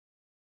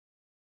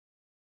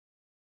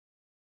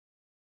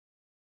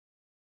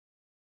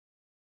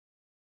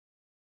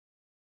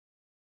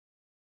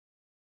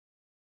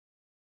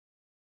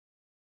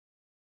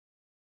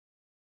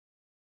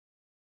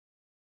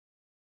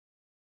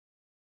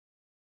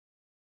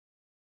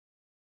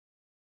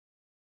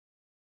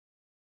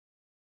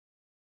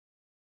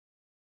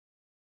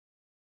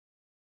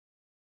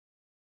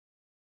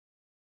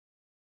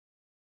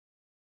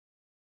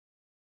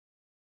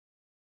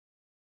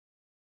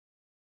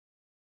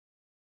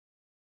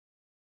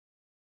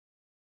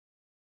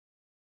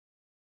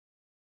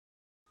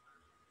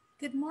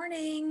Good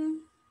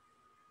morning.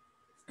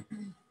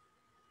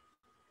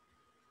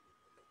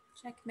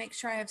 Check, make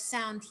sure I have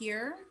sound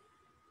here.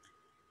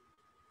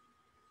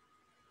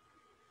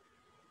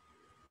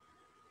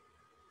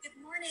 Good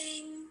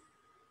morning.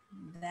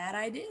 That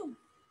I do.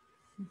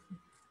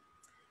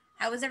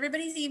 How was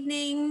everybody's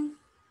evening?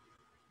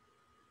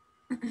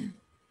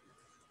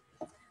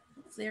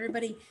 Hopefully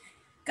everybody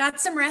got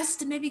some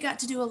rest and maybe got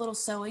to do a little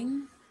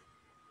sewing.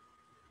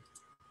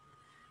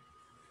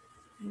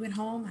 I went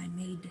home, I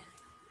made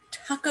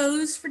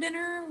tacos for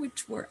dinner,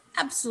 which were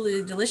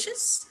absolutely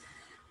delicious.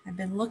 I've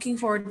been looking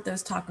forward to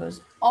those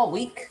tacos all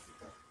week.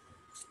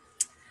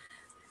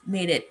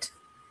 Made it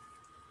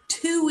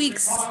 2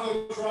 weeks.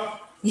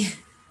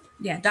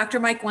 Yeah,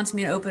 Dr. Mike wants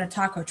me to open a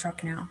taco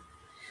truck now.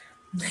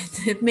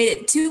 I've made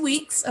it 2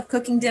 weeks of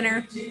cooking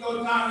dinner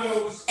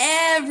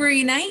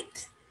every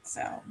night.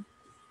 So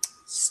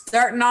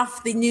starting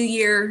off the new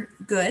year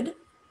good.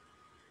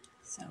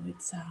 So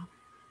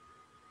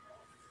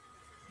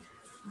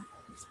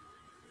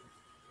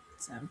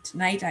so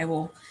tonight I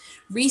will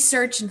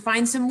research and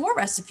find some more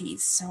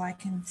recipes so I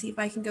can see if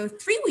I can go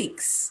 3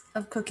 weeks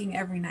of cooking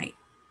every night.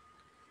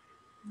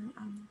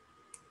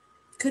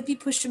 Could be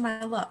pushing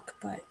my luck,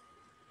 but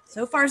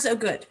so far so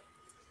good.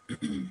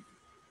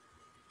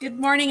 Good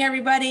morning,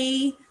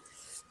 everybody.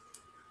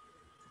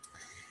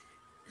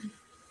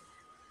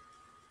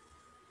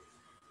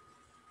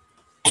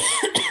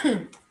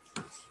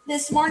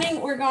 This morning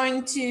we're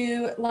going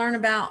to learn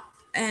about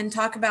and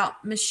talk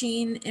about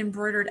machine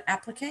embroidered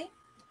applique.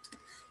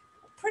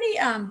 Pretty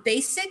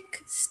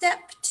basic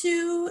step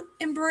to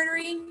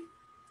embroidery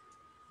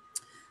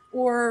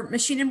or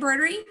machine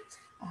embroidery.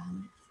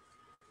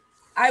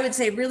 I would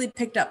say really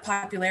picked up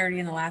popularity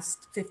in the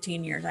last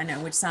 15 years. I know,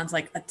 which sounds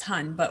like a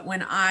ton, but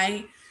when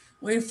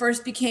we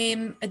first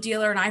became a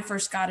dealer and I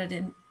first got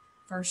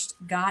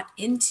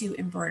into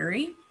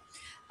embroidery,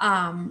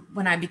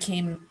 when I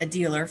became a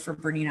dealer for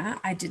Bernina,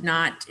 I did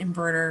not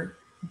embroider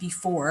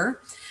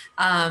before.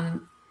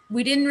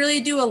 We didn't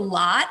really do a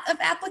lot of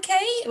applique.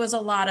 It was a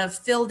lot of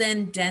filled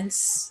in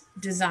dense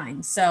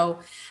design. So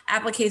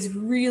applique has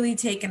really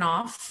taken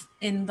off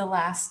in the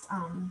last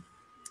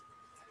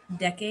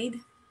decade. I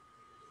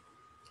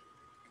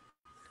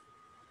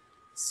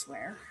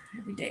swear,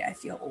 every day I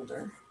feel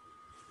older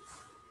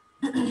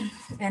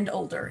and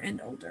older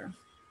and older.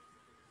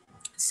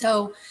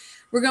 So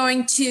we're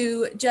going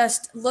to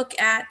just look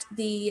at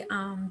the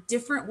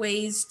different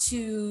ways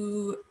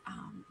to,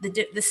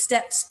 the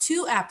steps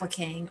to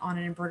appliquing on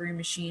an embroidery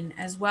machine,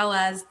 as well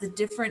as the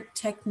different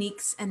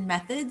techniques and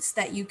methods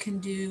that you can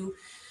do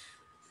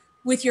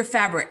with your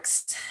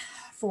fabrics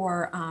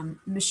for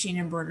machine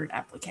embroidered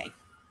applique.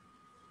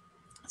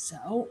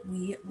 So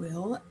we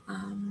will,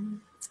 I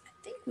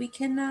think we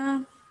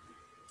can,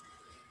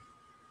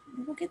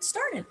 we'll get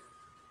started.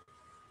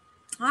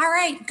 All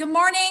right, good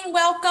morning,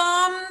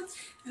 welcome.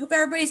 I hope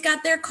everybody's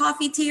got their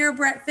coffee, tea, or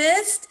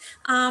breakfast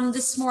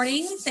this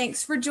morning.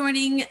 Thanks for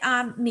joining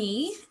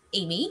me,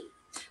 Amy,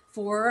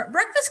 for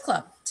Breakfast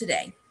Club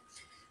today.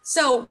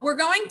 So we're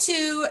going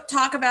to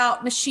talk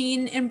about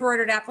machine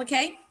embroidered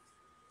applique.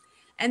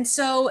 And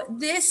so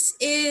this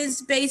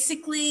is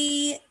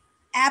basically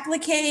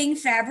appliquing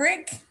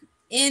fabric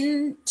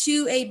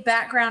into a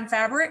background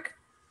fabric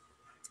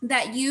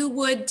that you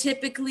would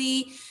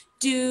typically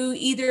do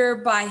either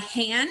by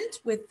hand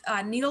with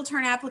needle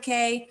turn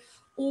applique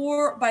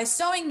or by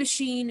sewing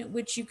machine,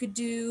 which you could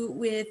do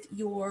with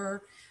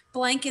your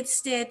blanket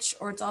stitch,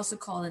 or it's also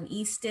called an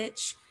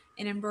E-stitch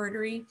in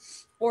embroidery,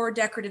 or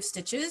decorative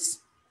stitches.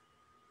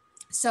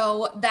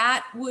 So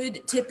that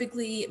would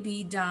typically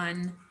be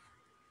done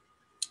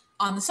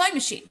on the sewing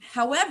machine.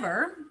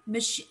 However,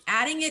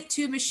 adding it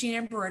to machine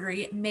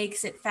embroidery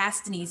makes it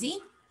fast and easy.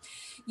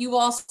 You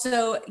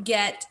also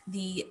get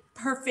the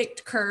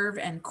perfect curve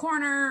and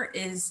corner.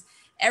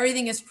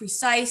 Everything is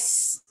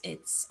precise.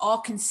 It's all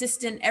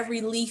consistent.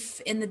 Every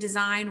leaf in the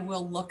design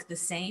will look the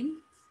same.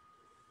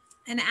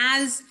 And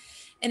as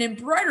an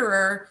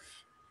embroiderer,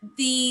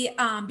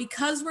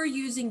 because we're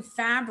using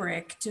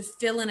fabric to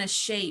fill in a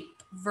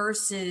shape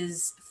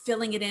versus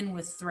filling it in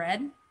with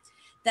thread,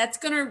 that's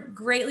going to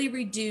greatly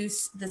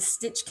reduce the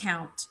stitch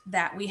count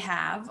that we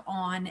have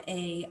on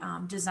a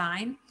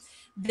design.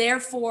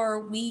 Therefore,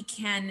 we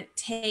can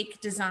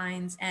take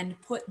designs and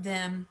put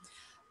them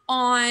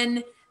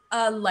on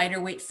a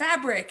lighter weight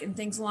fabric and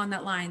things along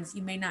that lines.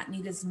 You may not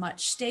need as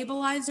much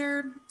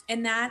stabilizer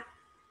in that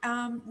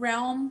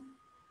realm.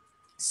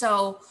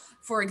 So,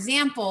 for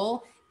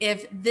example,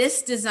 if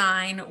this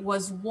design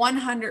was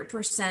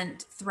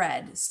 100%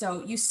 thread,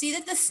 so you see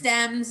that the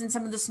stems and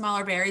some of the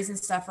smaller berries and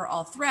stuff are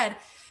all thread,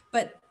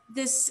 but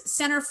this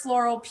center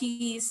floral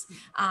piece,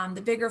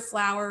 the bigger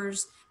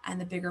flowers, and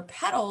the bigger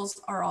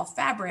petals are all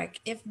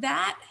fabric. If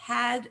that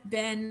had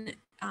been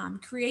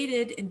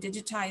created and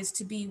digitized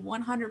to be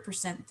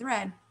 100%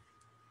 thread,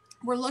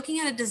 we're looking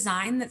at a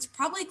design that's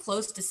probably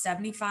close to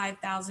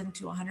 75,000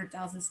 to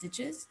 100,000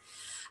 stitches,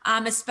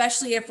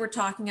 especially if we're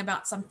talking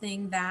about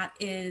something that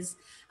is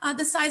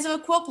the size of a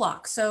quilt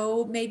block.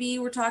 So maybe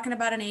we're talking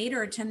about an 8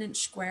 or a 10-inch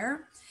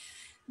square.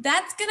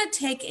 That's going to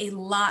take a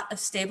lot of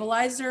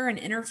stabilizer and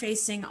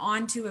interfacing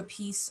onto a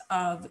piece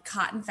of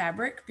cotton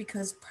fabric,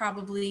 because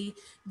probably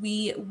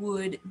we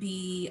would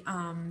be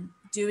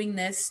doing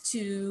this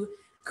to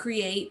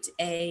create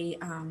a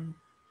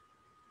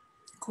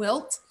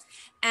quilt,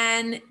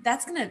 and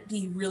that's going to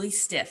be really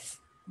stiff.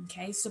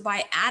 Okay, so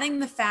by adding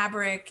the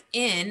fabric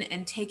in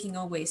and taking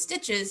away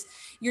stitches,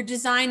 your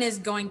design is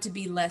going to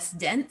be less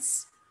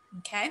dense.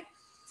 Okay.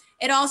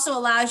 It also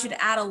allows you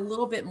to add a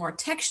little bit more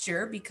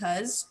texture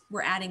because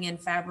we're adding in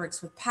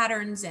fabrics with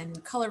patterns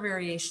and color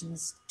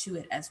variations to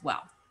it as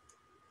well.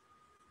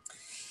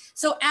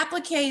 So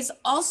appliques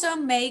also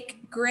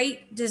make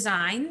great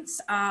designs.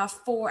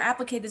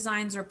 Applique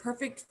designs are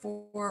perfect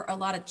for a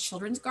lot of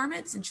children's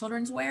garments and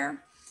children's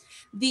wear.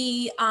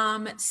 The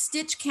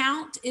stitch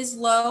count is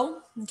low,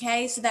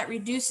 okay? So that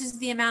reduces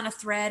the amount of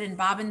thread and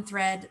bobbin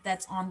thread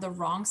that's on the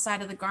wrong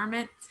side of the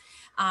garment,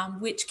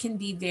 which can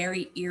be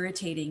very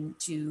irritating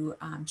to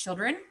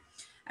children.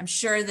 I'm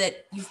sure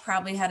that you've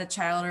probably had a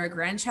child or a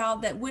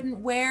grandchild that wouldn't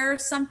wear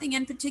something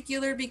in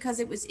particular because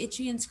it was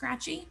itchy and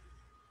scratchy.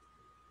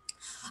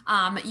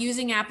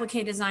 Using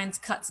applique designs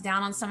cuts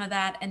down on some of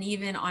that. And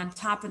even on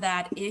top of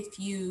that,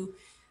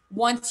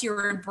 once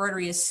your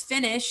embroidery is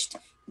finished,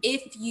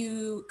 if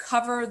you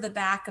cover the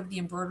back of the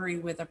embroidery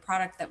with a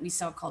product that we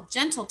sell called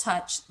Gentle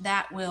Touch,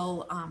 that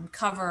will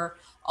cover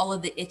all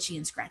of the itchy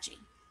and scratchy.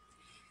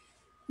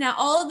 Now,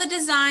 all of the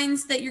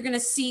designs that you're going to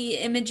see,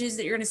 images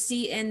that you're going to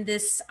see in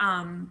this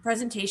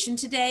presentation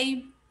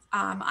today,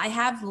 I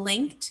have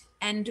linked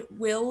and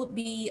will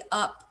be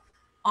up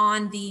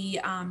on the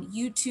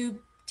YouTube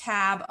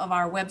tab of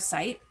our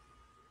website,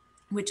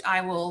 which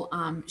I will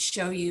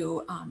show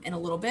you in a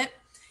little bit.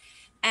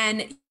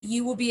 And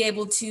you will be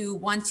able to,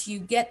 once you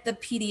get the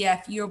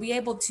PDF, you'll be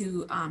able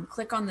to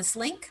click on this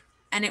link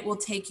and it will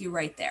take you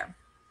right there.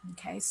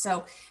 Okay,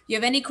 so if you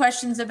have any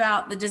questions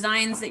about the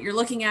designs that you're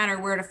looking at or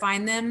where to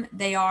find them,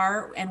 they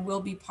are and will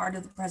be part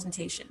of the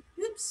presentation.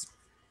 Oops.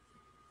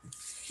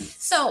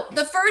 So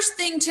the first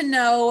thing to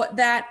know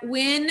that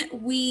when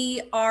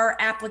we are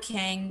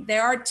appliquing,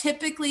 there are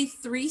typically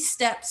 3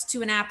 steps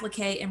to an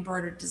applique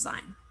embroidered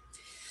design.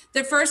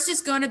 The first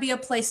is going to be a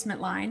placement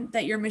line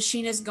that your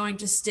machine is going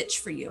to stitch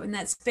for you. And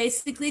that's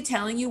basically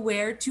telling you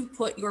where to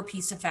put your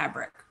piece of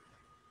fabric.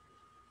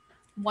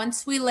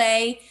 Once we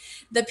lay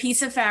the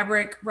piece of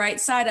fabric right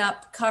side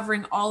up,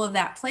 covering all of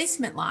that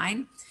placement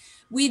line,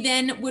 we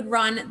then would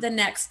run the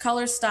next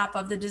color stop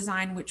of the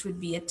design, which would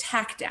be a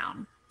tack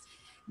down.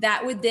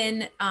 That would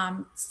then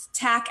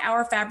tack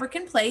our fabric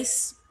in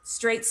place,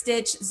 straight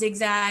stitch,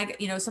 zigzag,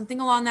 something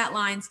along that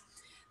lines.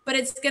 But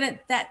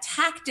that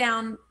tack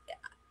down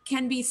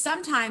can be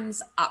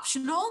sometimes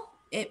optional.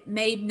 It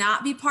may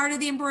not be part of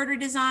the embroidery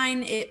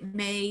design. It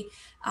may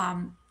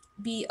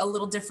be a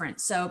little different.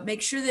 So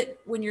make sure that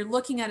when you're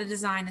looking at a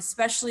design,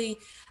 especially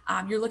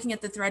you're looking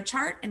at the thread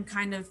chart and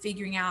kind of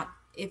figuring out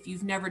if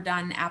you've never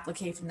done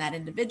applique from that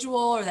individual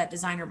or that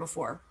designer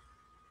before.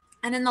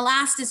 And then the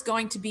last is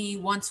going to be,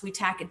 once we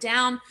tack it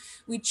down,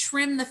 we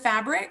trim the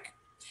fabric,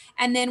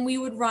 and then we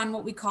would run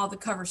what we call the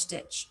cover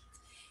stitch.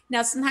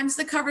 Now, sometimes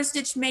the cover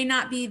stitch may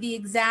not be the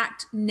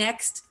exact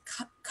next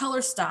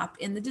color stop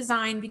in the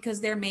design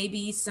because there may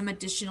be some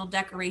additional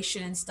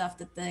decoration and stuff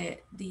that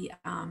the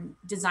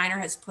designer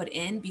has put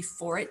in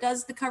before it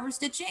does the cover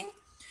stitching.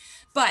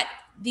 But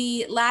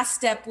the last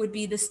step would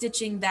be the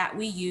stitching that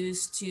we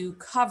use to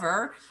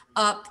cover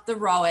up the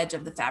raw edge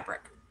of the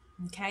fabric.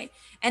 Okay,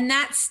 and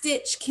that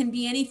stitch can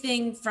be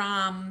anything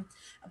from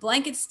a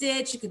blanket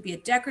stitch, it could be a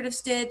decorative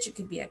stitch, it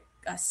could be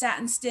a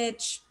satin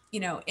stitch.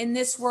 In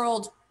this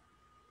world,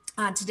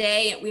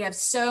 today, we have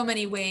so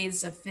many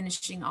ways of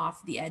finishing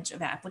off the edge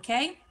of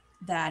applique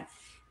that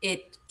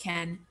it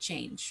can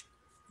change.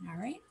 All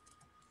right.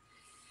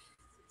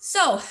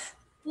 So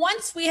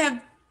once we have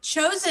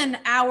chosen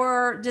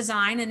our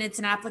design and it's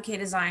an applique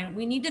design,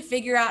 we need to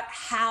figure out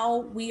how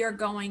we are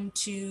going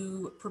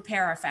to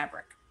prepare our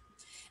fabric.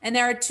 And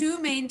there are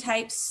 2 main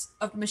types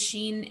of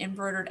machine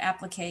embroidered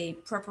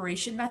applique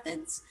preparation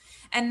methods.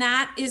 And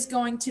that is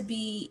going to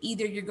be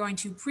either you're going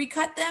to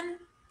pre-cut them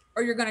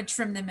or you're going to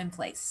trim them in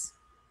place.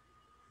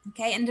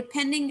 Okay, and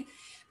depending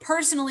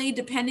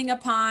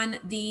upon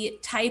the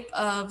type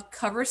of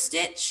cover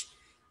stitch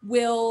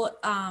will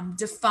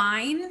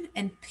define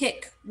and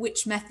pick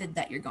which method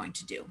that you're going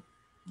to do.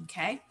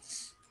 Okay,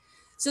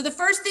 so the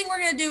first thing we're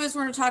going to do is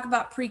we're going to talk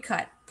about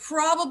pre-cut.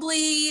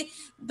 Probably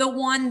the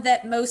one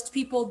that most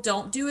people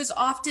don't do as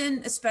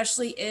often,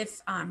 especially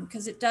if,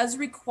 because it does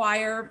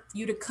require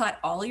you to cut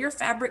all of your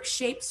fabric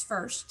shapes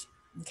first.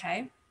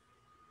 Okay.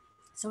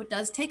 So it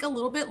does take a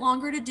little bit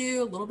longer to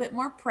do, a little bit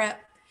more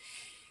prep.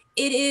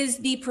 It is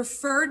the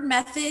preferred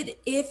method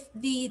if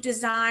the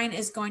design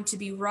is going to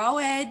be raw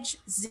edge,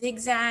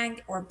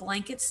 zigzag, or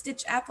blanket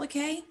stitch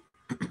applique,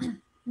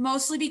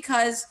 mostly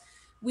because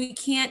we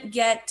can't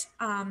get,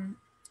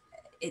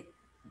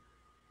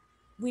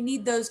 we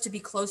need those to be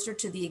closer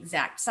to the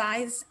exact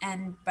size.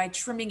 And by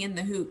trimming in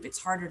the hoop, it's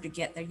harder to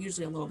get. They're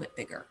usually a little bit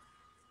bigger.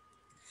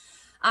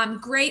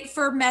 Great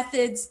for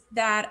methods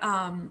that,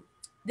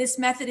 this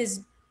method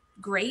is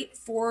great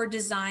for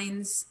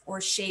designs or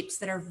shapes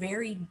that are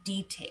very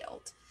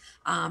detailed.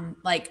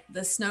 Like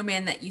the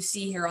snowman that you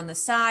see here on the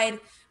side,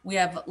 we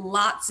have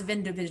lots of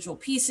individual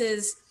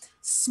pieces,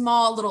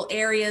 small little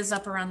areas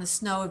up around the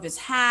snow of his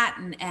hat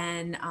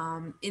and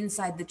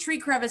inside the tree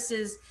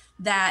crevices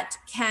that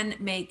can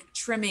make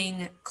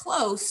trimming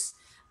close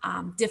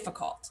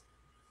difficult.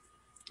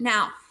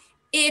 Now,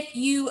 if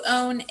you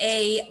own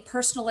a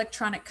personal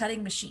electronic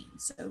cutting machine,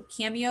 so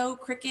Cameo,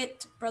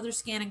 Cricut, Brother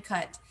Scan and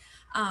Cut,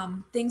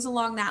 things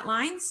along that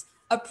lines,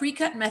 a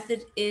pre-cut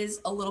method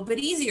is a little bit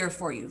easier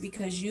for you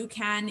because you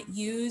can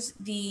use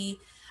the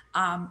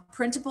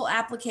printable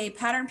applique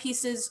pattern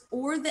pieces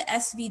or the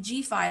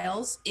SVG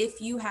files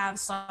if you have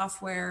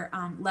software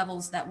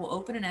levels that will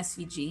open an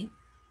SVG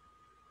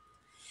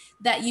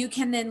that you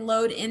can then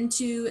load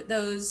into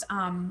those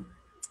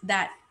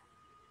that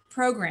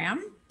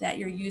program that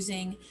you're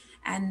using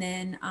and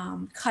then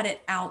cut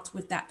it out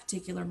with that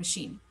particular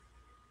machine.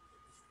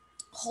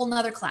 Whole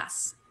nother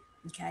class,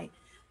 okay?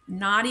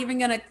 Not even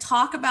gonna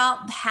talk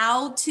about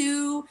how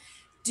to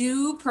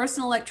do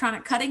personal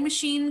electronic cutting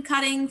machine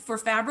cutting for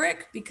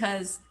fabric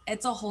because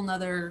it's a whole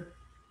nother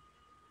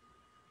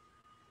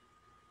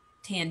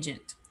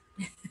tangent.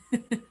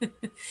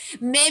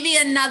 Maybe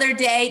another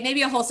day,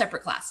 maybe a whole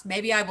separate class.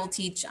 Maybe I will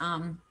teach,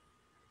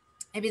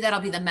 maybe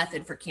that'll be the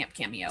method for Camp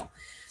Cameo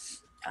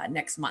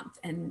next month,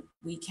 and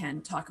we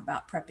can talk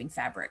about prepping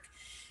fabric.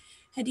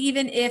 And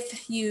even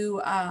if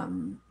you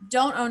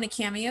don't own a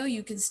Cameo,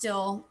 you can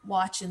still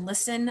watch and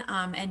listen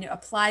and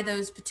apply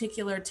those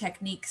particular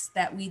techniques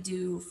that we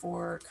do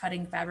for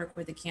cutting fabric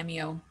with a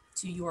Cameo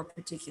to your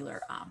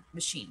particular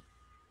machine.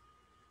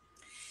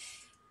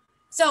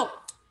 So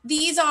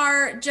these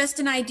are just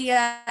an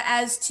idea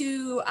as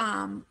to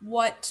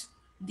what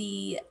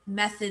the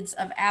methods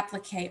of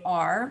applique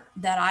are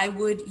that I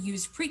would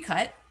use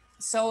pre-cut.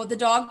 So the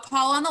dog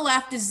paw on the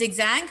left is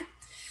zigzag.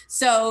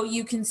 So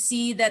you can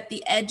see that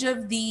the edge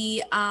of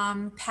the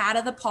pad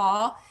of the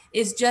paw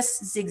is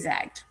just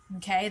zigzagged,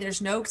 okay?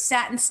 There's no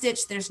satin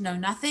stitch, there's no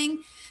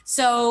nothing.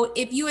 So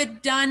if you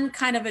had done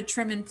kind of a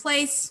trim in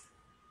place,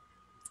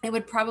 it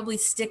would probably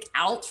stick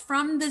out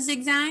from the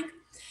zigzag.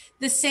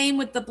 The same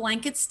with the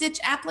blanket stitch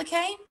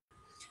applique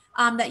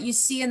that you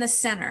see in the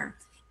center.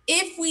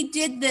 If we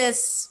did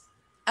this,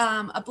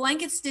 a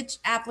blanket stitch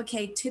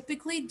applique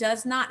typically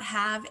does not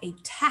have a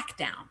tack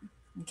down,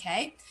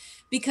 okay?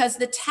 Because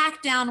the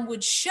tack down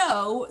would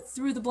show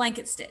through the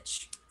blanket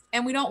stitch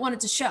and we don't want it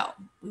to show.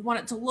 We want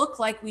it to look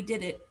like we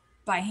did it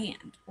by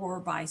hand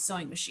or by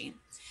sewing machine.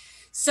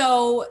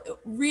 So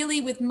really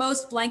with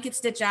most blanket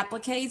stitch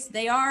appliques,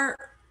 they are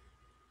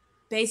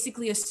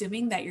basically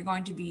assuming that you're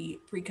going to be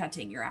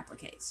pre-cutting your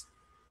appliques.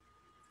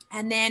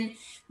 And then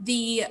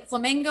the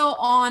flamingo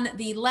on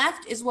the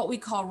left is what we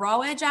call raw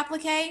edge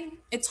applique.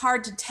 It's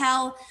hard to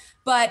tell,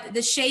 but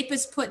the shape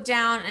is put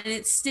down and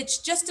it's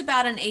stitched just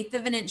about 1/8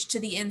 of an inch to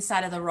the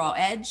inside of the raw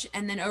edge.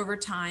 And then over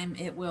time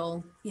it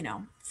will, you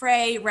know,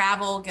 fray,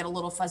 ravel, get a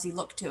little fuzzy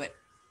look to it,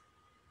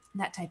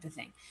 that type of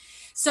thing.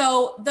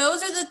 So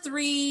those are the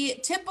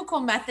 3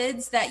 typical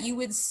methods that you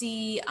would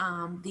see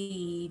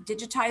the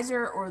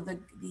digitizer or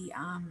the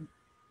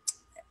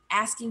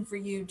asking for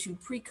you to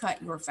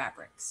pre-cut your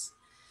fabrics.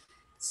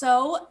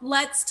 So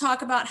let's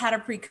talk about how to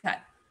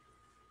pre-cut.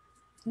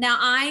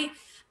 Now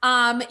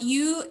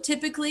you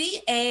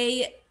typically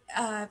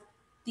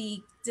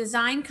the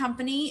design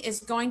company is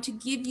going to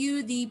give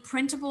you the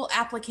printable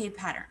applique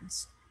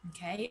patterns.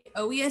 Okay,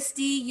 OESD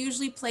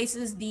usually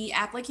places the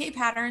applique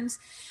patterns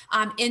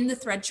in the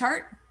thread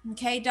chart.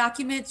 Okay,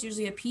 documents,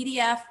 usually a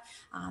PDF,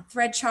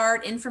 thread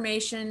chart,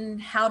 information,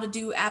 how to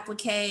do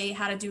applique,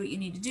 how to do what you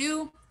need to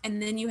do, and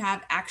then you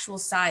have actual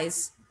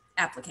size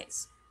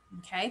appliques.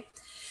 Okay,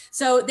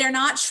 so they're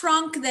not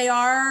shrunk, they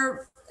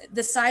are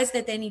the size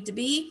that they need to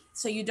be,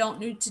 so you don't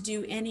need to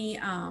do any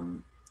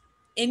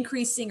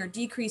increasing or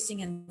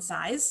decreasing in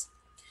size.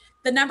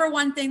 The number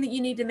one thing that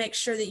you need to make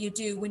sure that you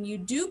do when you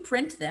do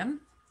print them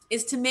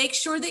is to make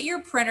sure that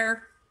your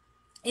printer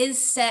is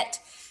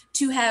set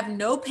to have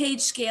no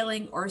page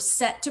scaling or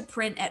set to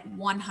print at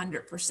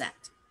 100%,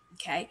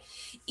 okay?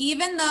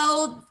 Even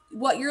though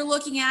what you're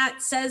looking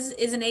at says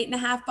is an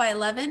 8.5 by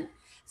 11,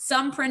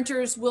 some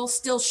printers will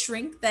still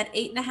shrink that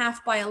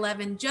 8.5 by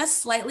 11 just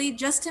slightly,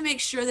 just to make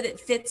sure that it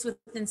fits with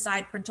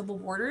inside printable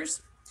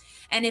borders.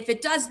 And if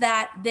it does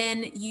that,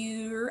 then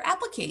your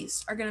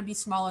appliques are gonna be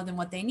smaller than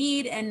what they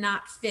need and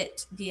not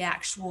fit the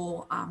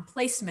actual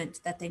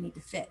placement that they need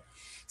to fit.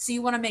 So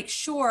you wanna make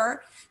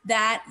sure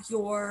that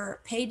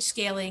your page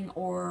scaling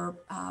or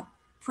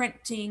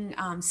printing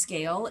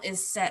scale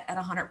is set at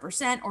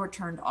 100% or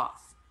turned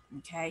off,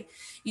 okay?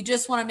 You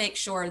just wanna make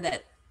sure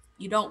that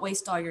you don't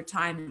waste all your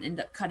time and end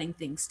up cutting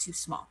things too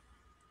small.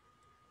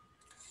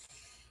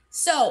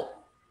 So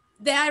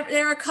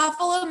there are a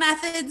couple of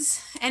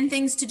methods and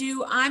things to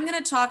do. I'm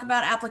gonna talk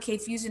about Applique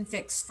Fuse and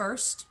Fix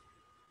first.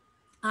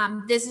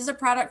 This is a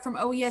product from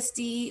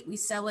OESD. We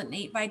sell it in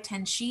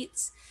 8x10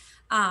 sheets,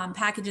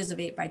 packages of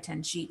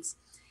 8x10 sheets.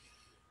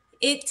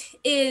 It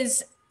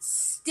is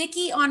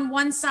sticky on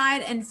one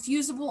side and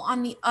fusible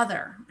on the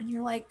other. And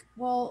you're like,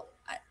 well,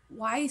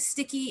 why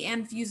sticky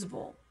and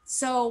fusible?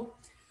 So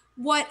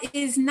what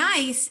is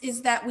nice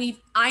is that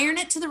we iron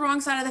it to the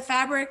wrong side of the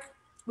fabric,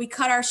 we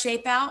cut our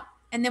shape out,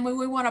 and then when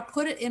we want to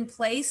put it in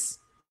place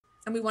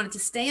and we want it to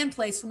stay in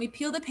place, when we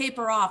peel the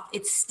paper off,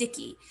 it's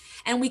sticky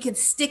and we can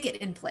stick it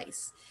in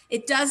place.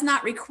 It does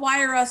not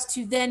require us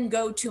to then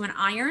go to an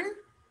iron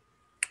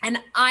and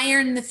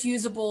iron the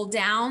fusible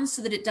down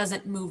so that it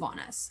doesn't move on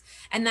us.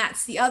 And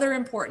that's the other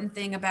important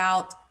thing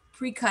about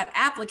pre-cut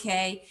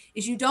applique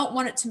is you don't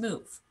want it to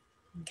move,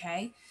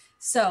 okay?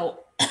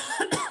 So,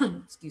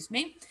 excuse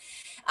me,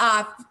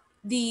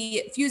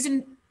 the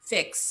Fusion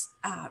Fix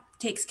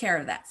takes care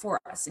of that for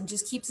us and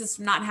just keeps us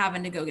from not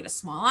having to go get a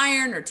small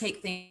iron or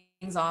take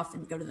things off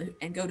and go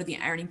to the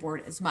ironing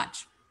board as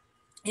much.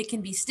 It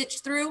can be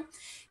stitched through.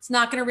 It's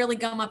not going to really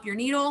gum up your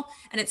needle,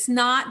 and it's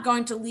not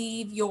going to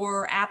leave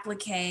your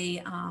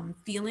applique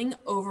feeling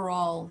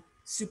overall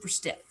super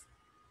stiff.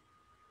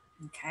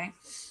 Okay.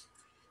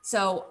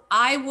 So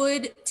I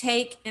would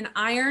take and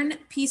iron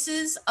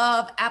pieces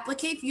of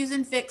Applique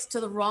Fusion Fix to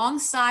the wrong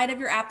side of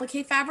your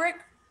applique fabric.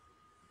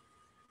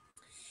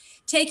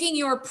 Taking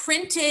your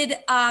printed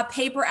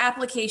paper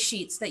applique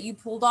sheets that you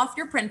pulled off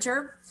your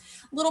printer,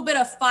 a little bit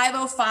of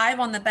 505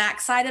 on the back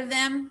side of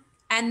them,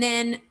 and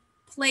then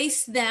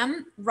place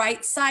them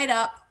right side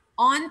up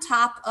on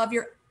top of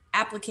your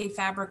applique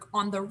fabric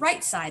on the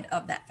right side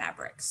of that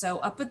fabric. So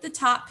up at the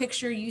top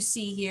picture you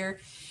see here,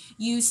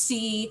 you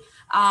see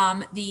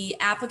the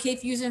Applique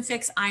Fusion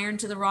Fix iron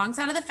to the wrong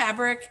side of the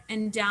fabric,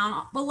 and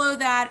down below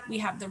that we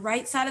have the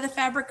right side of the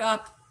fabric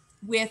up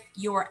with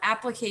your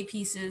applique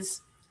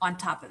pieces on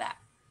top of that.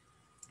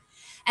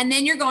 And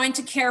then you're going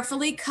to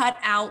carefully cut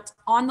out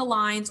on the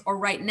lines or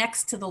right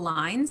next to the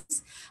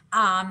lines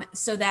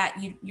so that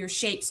your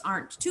shapes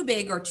aren't too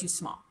big or too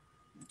small,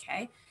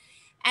 okay?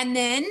 And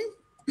then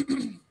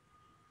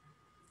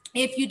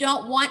if you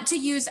don't want to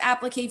use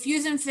Applique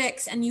Fusion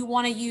Fix and you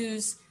want to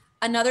use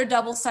another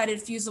double-sided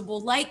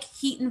fusible like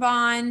Heat and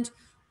Bond,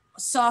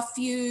 Soft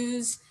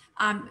Fuse,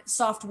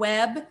 Soft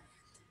Web,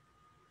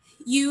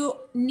 you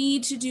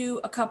need to do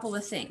a couple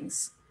of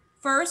things.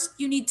 First,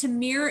 you need to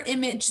mirror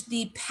image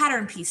the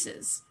pattern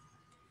pieces.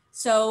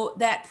 So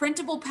that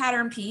printable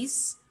pattern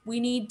piece, we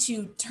need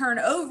to turn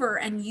over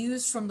and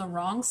use from the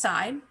wrong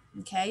side,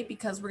 okay?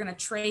 Because we're gonna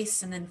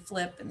trace and then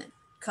flip and then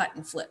cut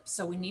and flip.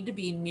 So we need to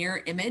be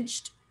mirror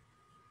imaged.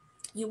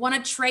 You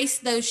wanna trace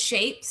those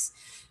shapes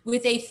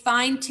with a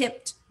fine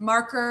tipped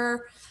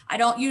marker. I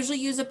don't usually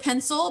use a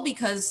pencil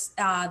because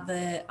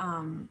the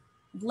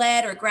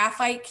lead or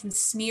graphite can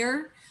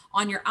smear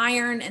on your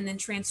iron and then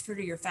transfer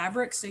to your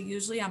fabric. So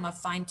usually I'm a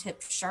fine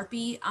tipped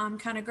Sharpie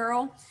kind of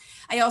girl.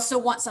 I also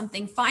want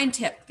something fine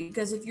tipped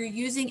because if you're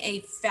using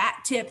a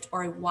fat tipped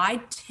or a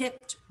wide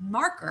tipped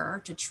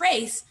marker to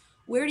trace,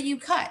 where do you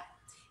cut?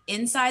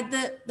 Inside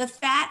the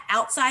fat,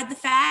 outside the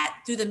fat,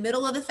 through the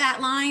middle of the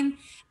fat line.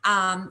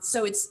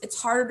 So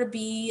it's harder to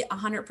be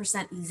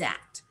 100%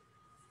 exact.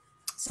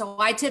 So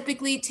I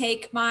typically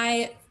take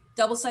my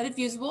double-sided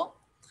fusible,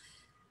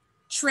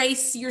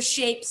 trace your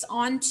shapes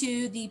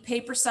onto the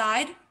paper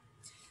side,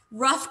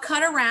 rough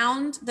cut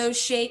around those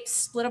shapes,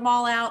 split them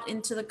all out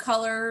into the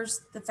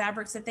colors, the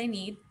fabrics that they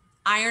need,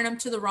 iron them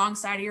to the wrong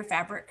side of your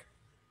fabric,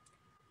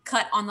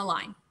 cut on the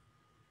line,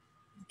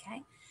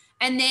 okay?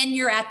 And then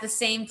you're at the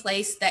same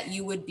place that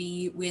you would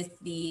be with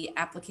the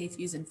Applique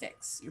Fusion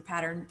Fix. Your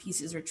pattern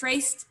pieces are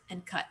traced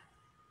and cut.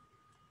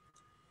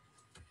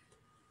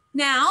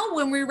 Now,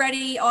 when we're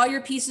ready, all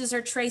your pieces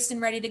are traced and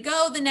ready to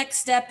go, the next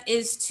step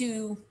is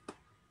to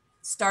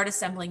start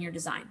assembling your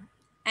design.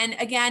 And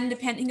again,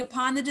 depending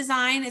upon the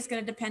design, it's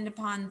going to depend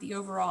upon the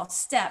overall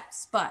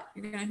steps, but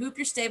you're going to hoop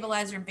your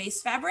stabilizer and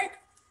base fabric.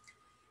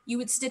 You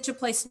would stitch a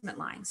placement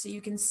line. So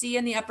you can see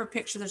in the upper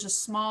picture, there's a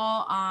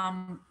small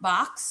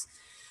box.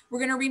 We're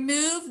going to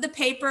remove the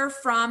paper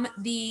from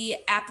the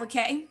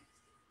applique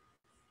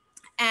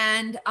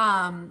and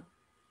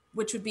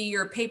which would be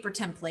your paper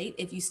template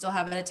if you still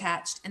have it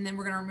attached. And then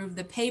we're going to remove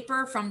the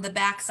paper from the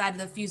back side of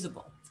the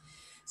fusible.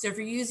 So if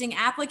you're using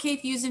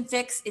Applique Fusion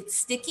Fix, it's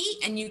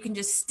sticky and you can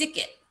just stick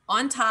it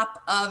on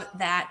top of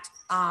that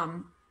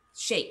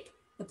shape,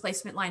 the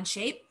placement line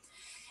shape.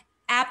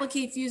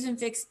 Applique Fusion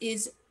Fix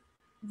is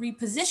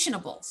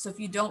repositionable. So if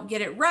you don't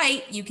get it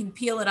right, you can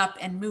peel it up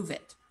and move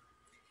it.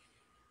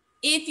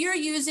 If you're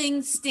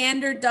using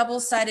standard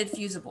double-sided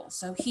fusible,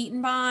 so Heat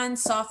and Bond,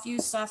 Soft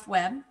Fuse, Soft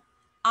Web,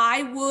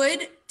 I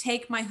would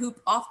take my hoop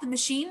off the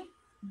machine,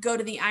 go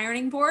to the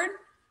ironing board,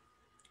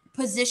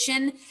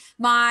 position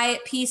my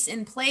piece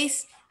in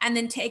place, and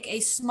then take a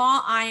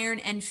small iron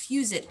and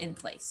fuse it in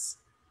place,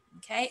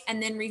 okay?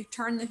 And then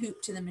return the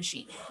hoop to the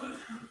machine.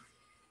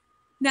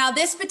 Now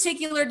this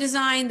particular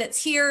design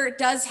that's here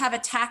does have a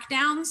tack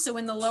down. So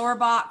in the lower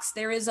box,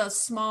 there is a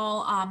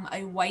small,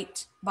 a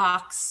white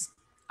box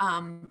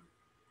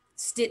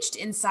stitched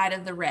inside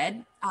of the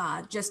red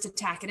just to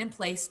tack it in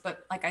place.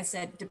 But like I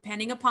said,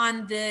 depending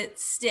upon the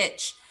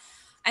stitch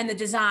and the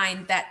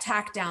design, that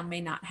tack down may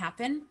not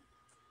happen.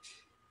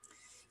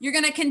 You're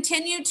going to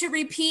continue to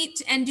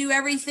repeat and do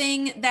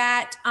everything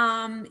that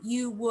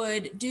you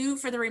would do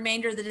for the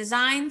remainder of the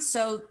design.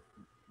 So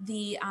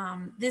the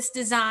this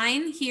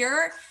design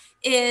here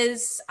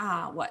is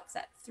what's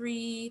that?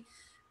 3,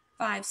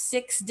 5,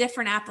 6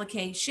 different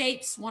applique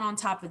shapes, one on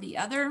top of the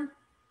other.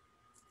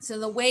 So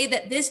the way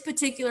that this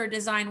particular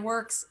design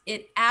works,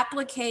 it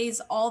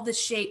appliques all the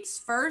shapes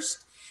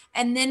first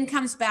and then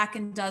comes back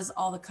and does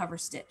all the cover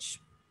stitch,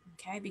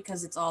 okay,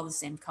 because it's all the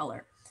same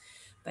color.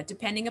 But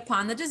depending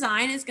upon the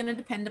design is going to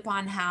depend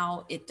upon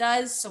how it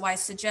does. So I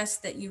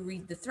suggest that you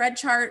read the thread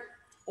chart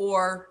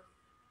or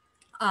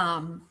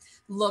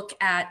look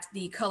at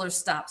the color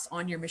stops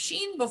on your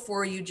machine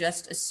before you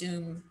just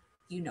assume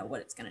you know what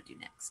it's going to do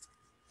next,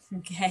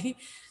 okay?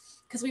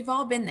 Because we've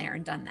all been there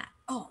and done that.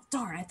 Oh,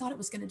 darn, I thought it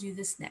was going to do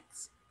this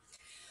next.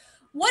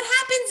 What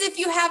happens if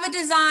you have a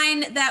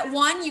design that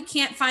one, you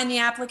can't find the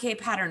applique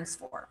patterns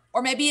for,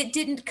 or maybe it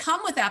didn't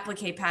come with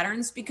applique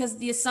patterns because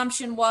the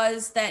assumption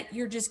was that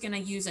you're just going to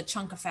use a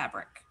chunk of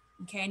fabric,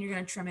 okay, and you're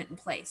going to trim it in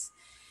place.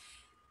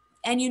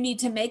 And you need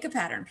to make a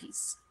pattern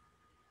piece.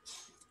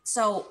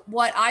 So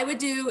what I would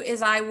do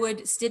is I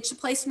would stitch a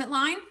placement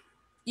line.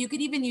 You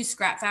could even use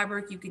scrap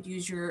fabric. You could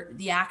use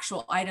the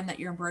actual item that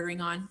you're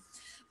embroidering on.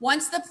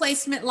 Once the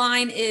placement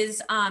line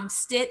is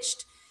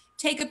stitched,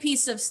 take a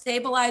piece of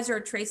stabilizer or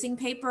tracing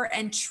paper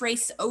and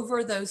trace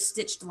over those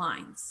stitched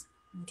lines,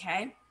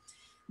 okay?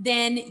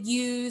 Then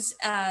use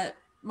a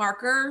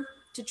marker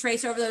to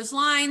trace over those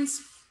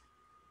lines,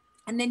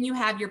 and then you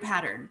have your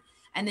pattern.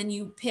 And then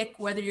you pick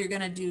whether you're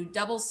gonna do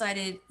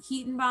double-sided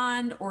heat and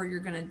bond or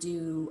you're gonna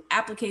do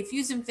applique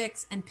fuse and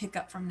fix and pick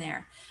up from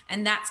there.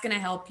 And that's gonna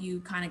help you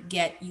kind of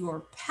get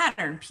your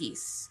pattern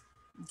piece,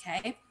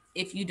 okay?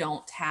 If you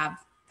don't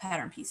have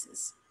pattern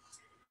pieces.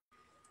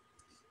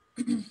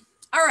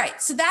 All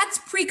right, so that's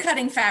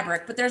pre-cutting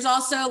fabric, but there's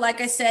also, like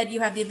I said,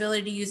 you have the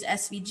ability to use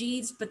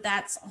SVGs, but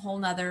that's a whole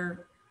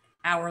nother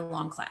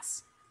hour-long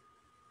class.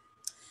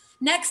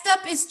 Next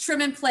up is trim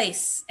in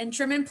place. And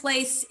trim in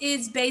place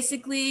is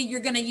basically, you're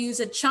gonna use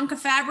a chunk of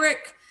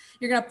fabric,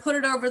 you're gonna put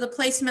it over the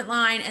placement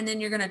line, and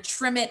then you're gonna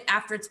trim it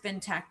after it's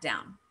been tacked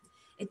down.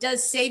 It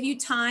does save you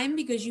time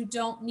because you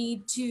don't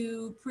need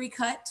to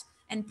pre-cut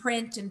and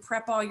print and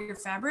prep all your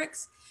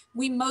fabrics.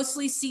 We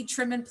mostly see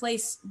trim in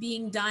place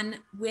being done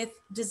with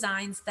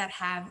designs that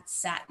have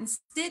satin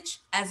stitch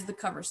as the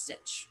cover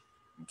stitch,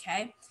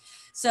 okay?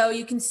 So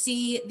you can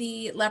see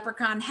the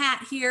leprechaun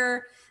hat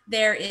here.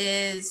 There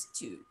is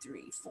 2,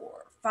 3,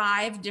 4,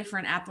 5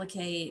 different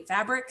applique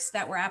fabrics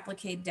that were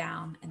appliqued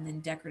down and then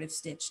decorative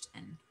stitched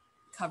and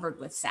covered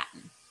with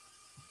satin.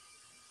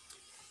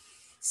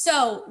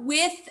 So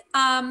with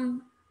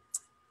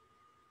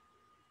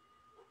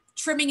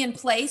trimming in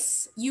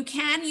place, you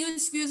can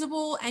use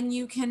fusible and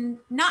you can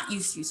not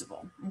use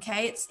fusible,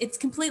 okay? It's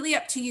completely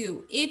up to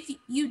you. If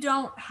you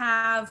don't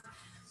have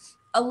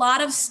a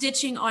lot of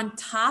stitching on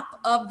top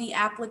of the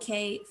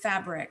applique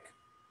fabric,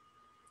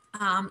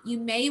 you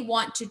may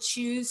want to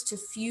choose to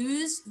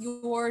fuse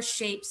your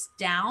shapes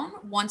down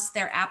once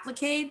they're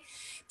appliqued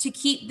to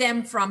keep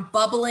them from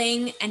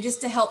bubbling and just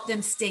to help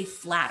them stay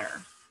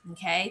flatter,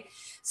 okay?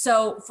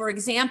 So for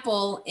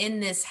example, in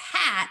this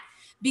hat,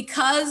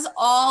 because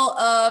all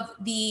of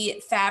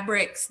the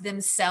fabrics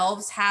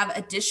themselves have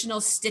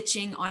additional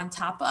stitching on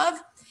top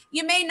of,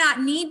 you may not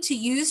need to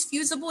use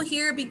fusible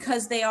here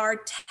because they are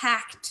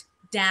tacked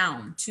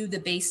down to the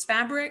base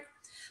fabric.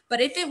 But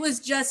if it was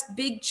just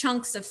big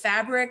chunks of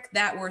fabric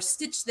that were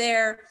stitched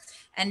there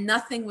and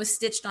nothing was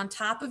stitched on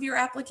top of your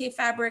applique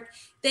fabric,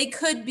 they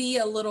could be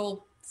a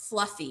little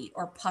fluffy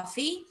or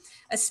puffy,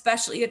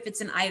 especially if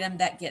it's an item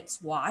that gets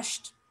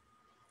washed.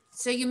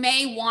 So you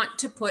may want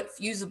to put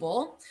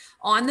fusible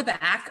on the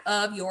back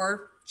of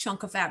your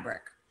chunk of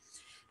fabric.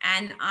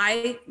 And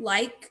I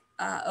like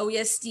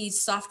OESD's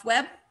soft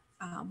web.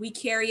 We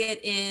carry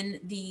it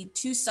in the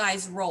 2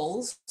 size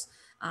rolls.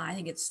 I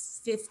think it's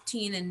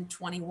 15 and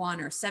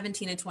 21 or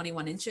 17 and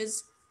 21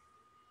 inches.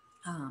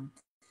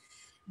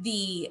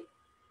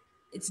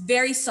 It's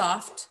very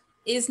soft,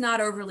 is not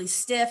overly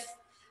stiff.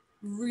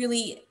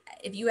 Really,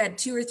 if you had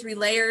 2 or 3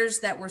 layers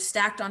that were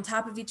stacked on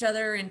top of each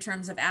other in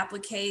terms of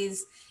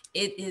appliques,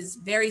 it is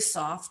very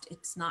soft.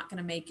 It's not going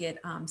to make it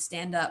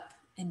stand up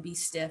and be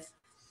stiff.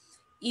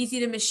 Easy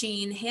to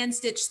machine, hand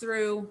stitch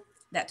through,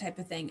 that type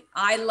of thing.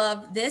 I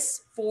love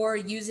this for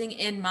using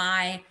in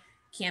my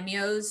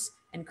cameos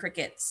and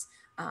crickets.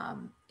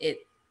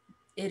 It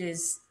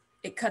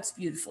cuts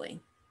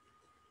beautifully.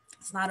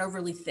 It's not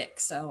overly thick,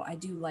 so I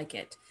do like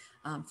it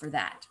for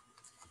that.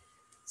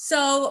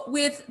 So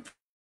with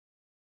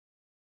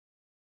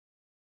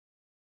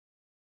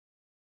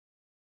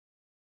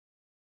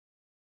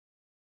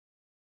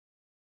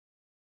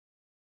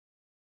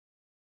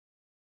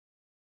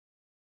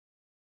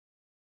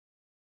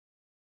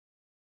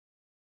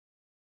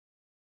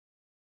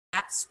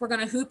we're going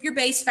to hoop your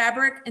base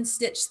fabric and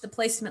stitch the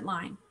placement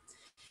line.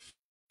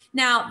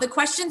 Now, the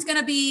question's going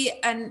to be,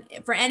 and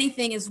for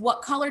anything, is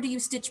what color do you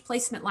stitch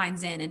placement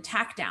lines in and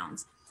tack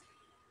downs?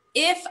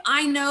 If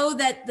I know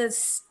that the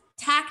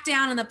tack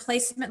down and the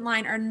placement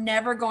line are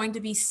never going to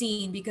be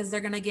seen because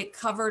they're going to get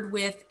covered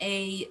with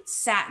a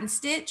satin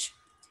stitch,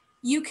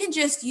 you can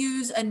just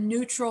use a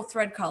neutral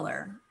thread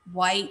color,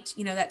 white,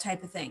 you know, that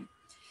type of thing.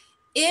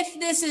 If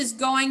this is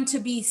going to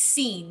be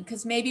seen,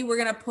 because maybe we're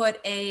going to put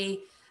a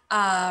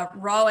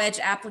raw edge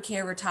applique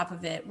over top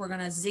of it, we're going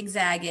to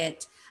zigzag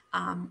it.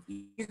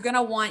 You're going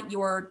to want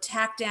your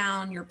tack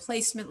down, your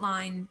placement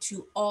line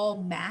to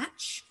all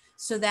match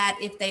so that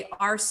if they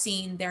are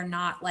seen, they're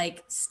not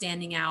like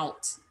standing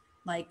out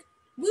like,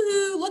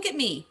 woohoo, look at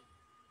me,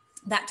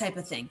 that type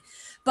of thing.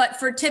 But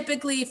for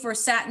typically for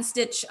satin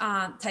stitch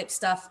type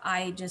stuff,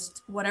 I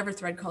just, whatever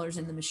thread color's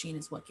in the machine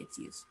is what gets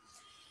used.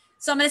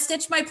 So I'm going to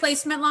stitch my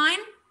placement line.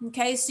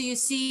 Okay, so you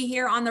see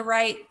here on the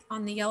right,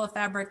 on the yellow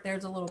fabric,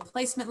 there's a little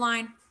placement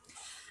line.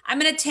 I'm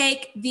going to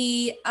take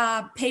the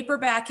paper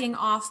backing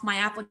off my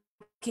applique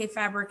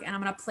fabric and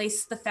I'm going to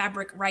place the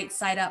fabric right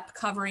side up,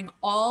 covering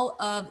all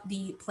of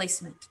the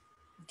placement.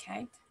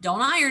 Okay,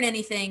 don't iron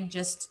anything,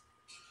 just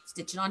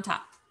stitch it on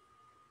top.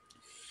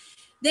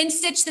 Then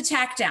stitch the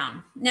tack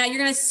down. Now you're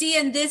going to see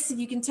in this, if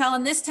you can tell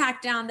in this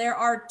tack down, there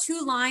are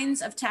 2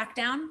 lines of tack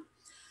down.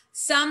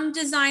 Some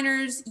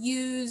designers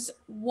use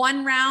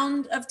 1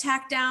 round of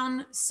tack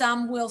down.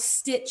 Some will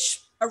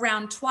stitch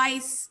around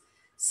twice.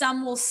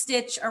 Some will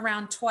stitch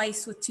around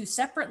twice with 2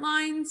 separate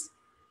lines,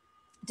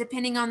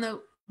 depending on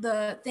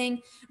the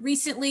thing.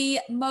 Recently,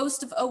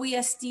 most of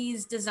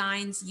OESD's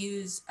designs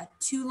use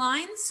 2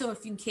 lines. So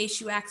if in case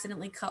you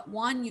accidentally cut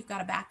one, you've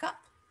got a backup,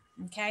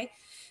 okay,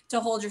 to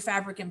hold your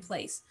fabric in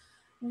place.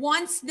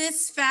 Once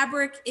this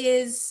fabric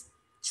is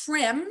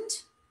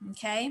trimmed,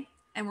 okay,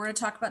 and we're going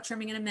to talk about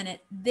trimming in a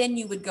minute, then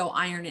you would go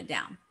iron it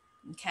down,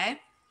 okay?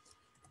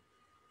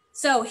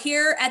 So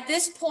here at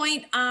this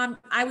point,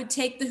 I would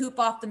take the hoop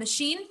off the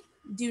machine.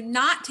 Do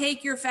not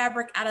take your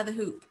fabric out of the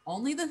hoop,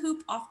 only the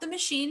hoop off the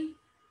machine.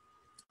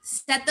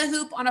 Set the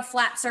hoop on a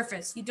flat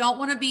surface. You don't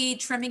want to be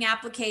trimming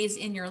appliques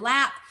in your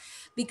lap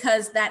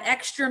because that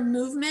extra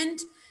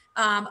movement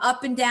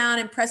up and down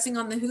and pressing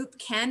on the hoop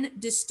can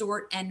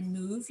distort and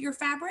move your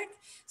fabric.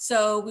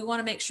 So we want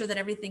to make sure that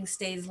everything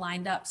stays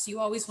lined up. So you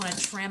always want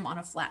to trim on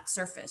a flat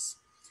surface.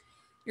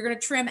 You're going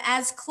to trim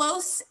as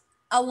close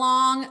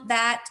along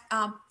that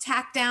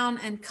tack down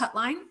and cut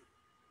line,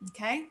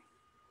 okay,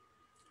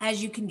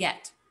 as you can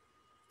get.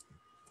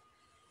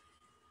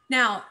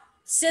 Now,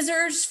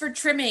 scissors for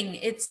trimming,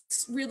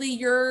 it's really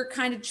your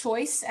kind of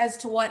choice as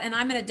to what, and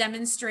I'm going to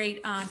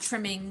demonstrate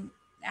trimming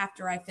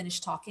after I finish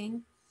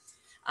talking.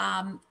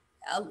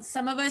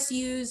 Some of us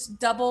use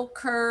double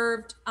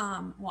curved,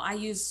 well, I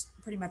use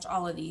pretty much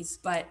all of these,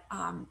 but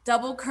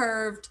double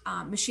curved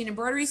machine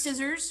embroidery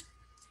scissors,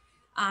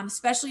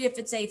 especially if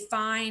it's a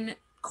fine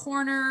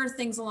corner,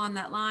 things along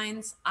that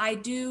lines. I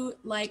do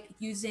like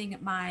using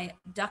my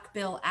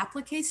duckbill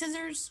applique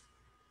scissors,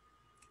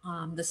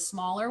 the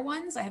smaller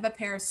ones. I have a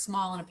pair of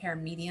small and a pair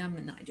of medium,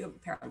 and I do have a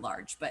pair of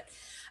large, but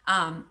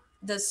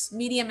the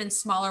medium and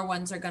smaller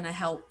ones are going to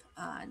help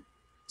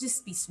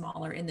just be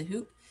smaller in the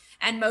hoop.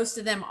 And most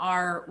of them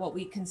are what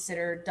we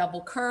consider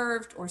double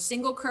curved or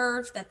single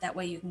curved, that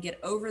way you can get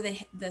over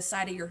the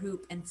side of your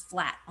hoop and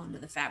flat onto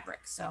the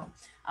fabric. So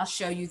I'll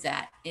show you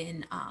that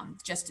in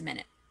just a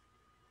minute.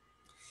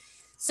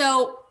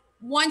 So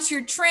once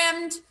you're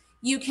trimmed,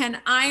 you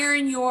can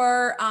iron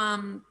your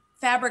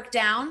fabric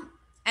down,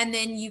 and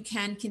then you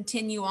can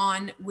continue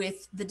on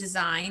with the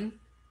design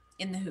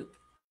in the hoop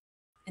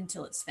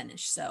until it's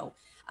finished. So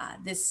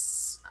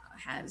this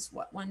has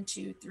what, 1,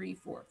 2, 3,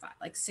 4, 5,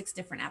 like 6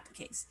 different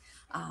appliques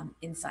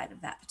inside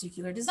of that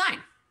particular design.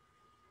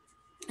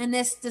 And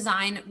this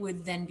design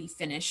would then be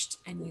finished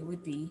and you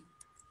would be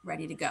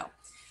ready to go.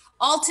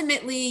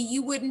 Ultimately,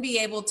 you wouldn't be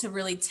able to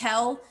really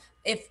tell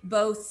if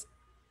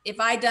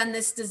I done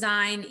this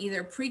design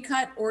either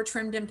pre-cut or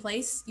trimmed in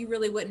place, you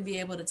really wouldn't be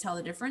able to tell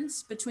the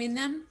difference between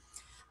them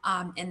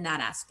in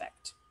that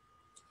aspect.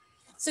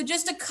 So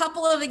just a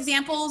couple of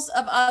examples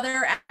of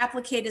other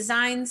applique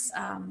designs,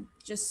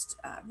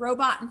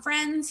 Robot and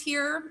Friends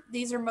here.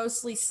 These are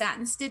mostly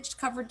satin stitched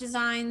covered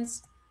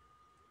designs.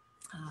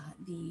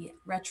 The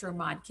Retro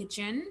Mod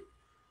Kitchen.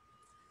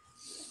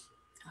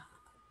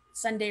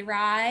 Sunday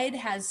Ride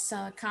has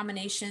a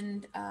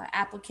combination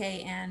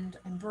applique and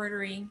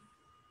embroidery.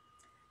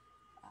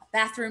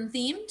 Bathroom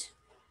themed.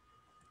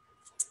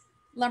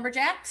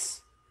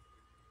 Lumberjacks.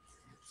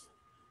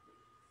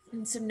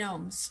 And some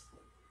gnomes.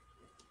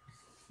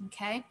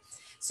 Okay,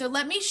 so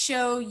let me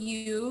show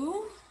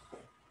you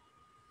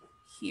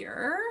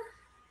here,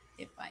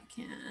 if I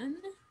can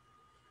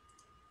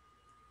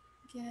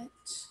get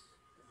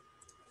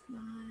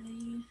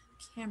my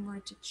camera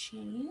to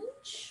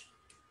change.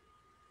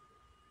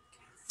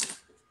 Okay.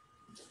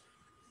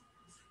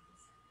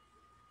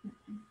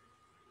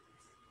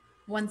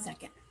 1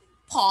 second.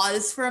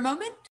 Pause for a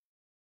moment.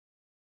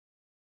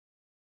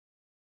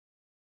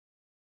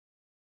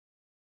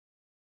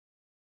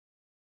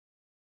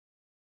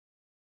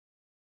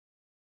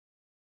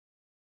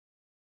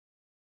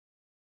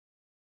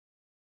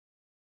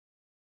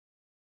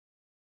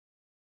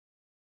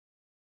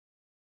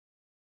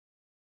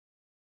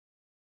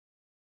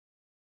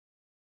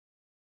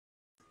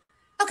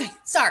 Okay,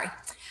 sorry.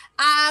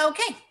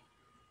 Okay,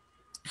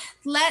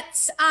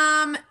 let's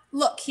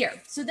look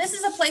here. So this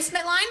is a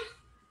placement line,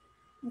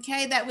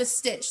 okay, that was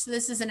stitched. So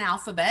this is an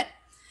alphabet.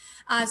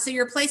 So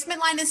your placement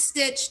line is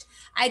stitched.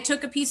 I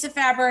took a piece of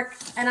fabric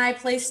and I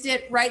placed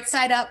it right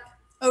side up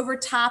over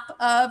top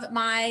of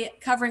my,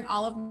 covering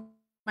all of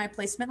my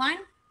placement line,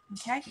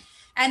 okay?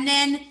 And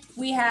then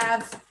we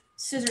have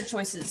scissor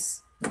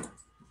choices.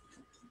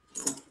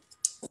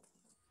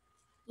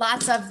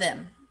 Lots of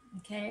them,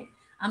 okay?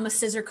 I'm a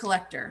scissor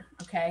collector,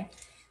 okay?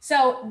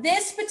 So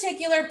this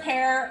particular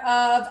pair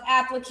of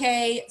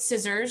applique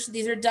scissors,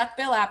 these are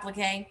duckbill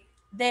applique.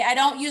 I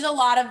don't use a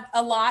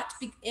lot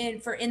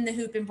for in the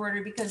hoop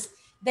embroidery because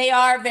they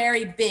are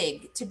very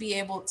big to be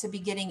able to be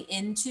getting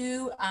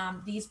into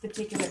these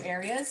particular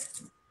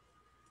areas.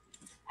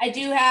 I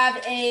do have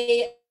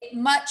a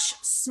much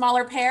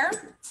smaller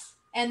pair,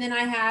 and then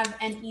I have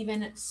an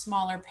even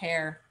smaller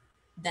pair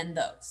than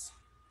those,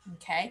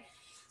 okay?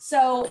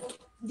 So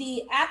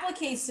the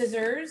applique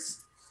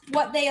scissors,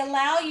 what they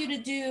allow you to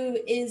do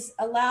is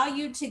allow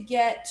you to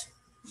get,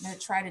 I'm gonna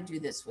try to do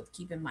this with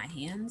keeping my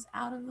hands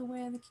out of the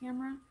way of the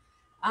camera.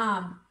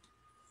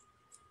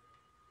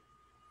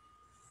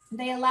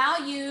 They allow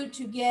you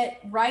to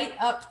get right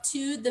up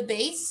to the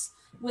base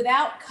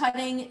without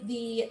cutting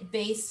the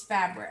base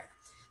fabric.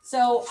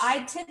 So I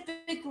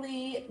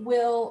typically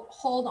will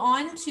hold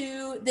on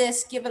to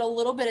this, give it a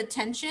little bit of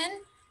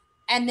tension,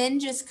 and then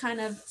just kind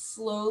of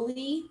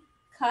slowly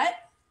cut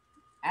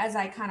as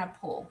I kind of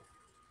pull.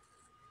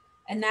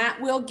 And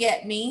that will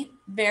get me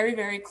very,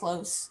 very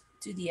close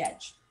to the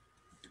edge.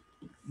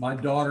 My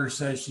daughter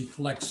says she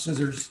collects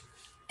scissors.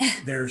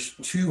 There's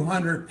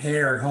 200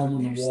 pair at home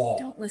on the wall.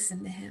 Don't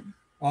listen to him.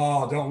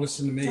 Oh, don't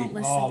listen to me. Don't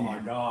listen oh to my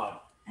him. God.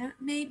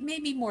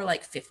 Maybe more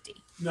like 50.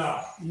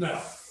 No.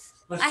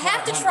 I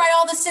have to try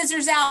all the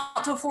scissors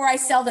out before I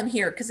sell them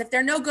here, because if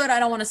they're no good, I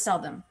don't want to sell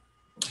them.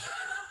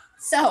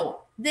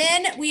 So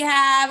then we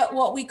have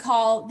what we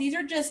call, these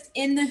are just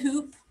in the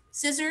hoop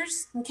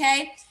scissors,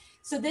 okay?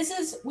 So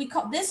this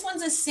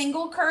one's a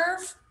single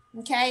curve,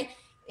 okay?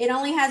 It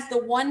only has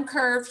the one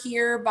curve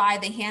here by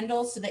the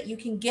handle so that you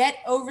can get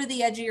over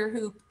the edge of your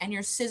hoop and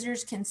your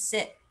scissors can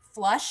sit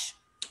flush.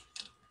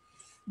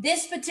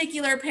 This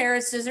particular pair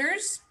of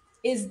scissors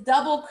is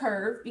double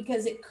curve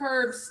because it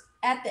curves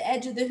at the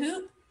edge of the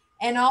hoop,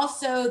 and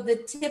also the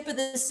tip of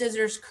the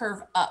scissors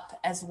curve up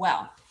as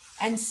well.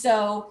 And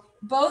so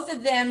both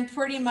of them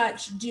pretty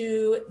much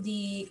do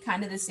the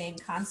kind of the same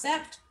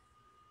concept.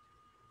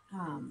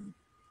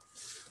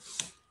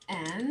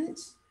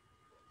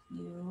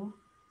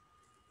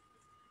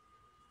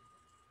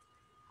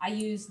 I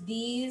use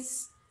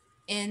these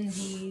in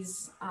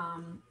these,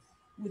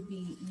 would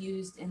be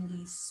used in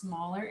these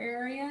smaller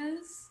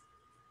areas.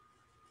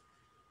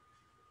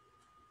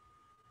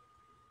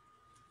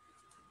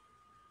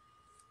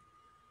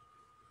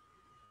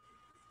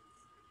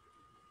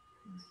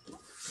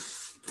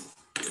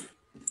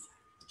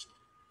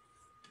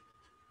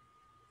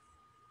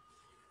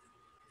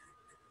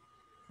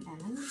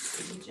 And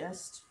we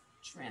just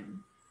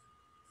trim.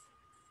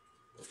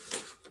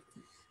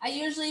 I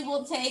usually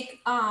will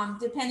take,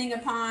 depending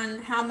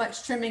upon how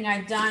much trimming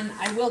I've done,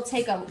 I will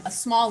take a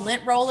small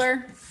lint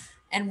roller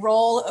and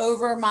roll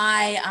over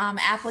my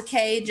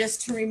applique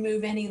just to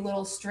remove any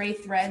little stray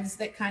threads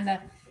that kind of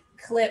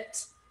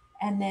clipped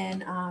and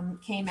then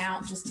came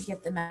out, just to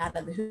get them out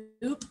of the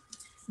hoop.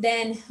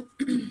 Then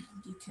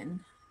you can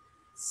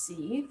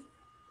see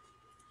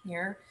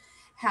here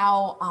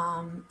how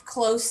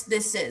close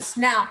this is.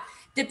 Now,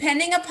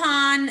 depending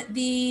upon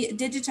the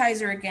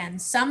digitizer again,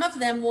 some of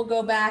them will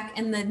go back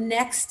and the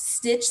next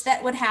stitch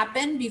that would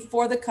happen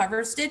before the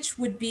cover stitch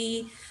would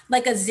be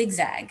like a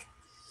zigzag.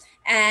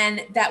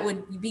 And that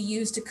would be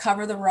used to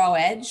cover the raw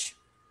edge.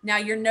 Now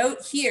your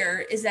note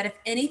here is that if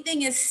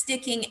anything is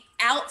sticking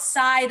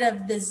outside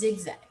of the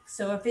zigzag,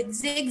 so if it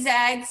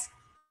zigzags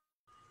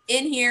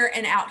in here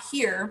and out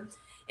here,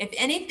 if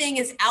anything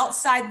is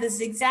outside the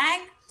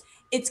zigzag,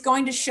 it's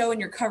going to show in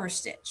your cover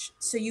stitch.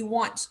 So you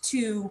want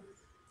to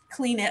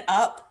clean it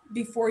up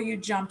before you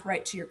jump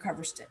right to your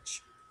cover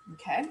stitch,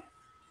 okay?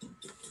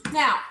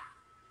 Now,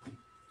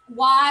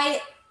 why,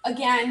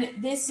 again,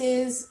 this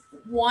is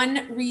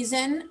one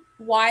reason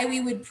why we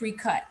would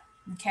pre-cut,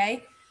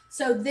 okay?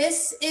 So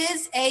this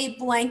is a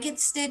blanket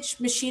stitch,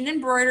 machine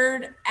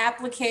embroidered,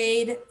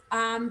 applique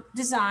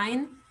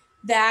design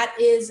that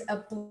is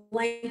a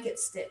blanket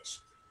stitch.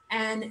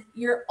 And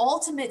your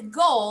ultimate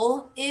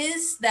goal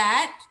is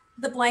that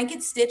the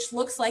blanket stitch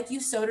looks like you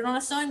sewed it on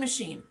a sewing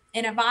machine.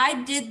 And if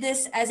I did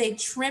this as a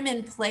trim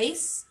in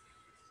place,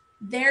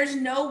 there's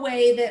no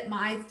way that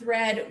my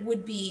thread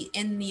would be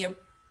in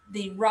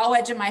the raw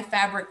edge of my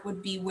fabric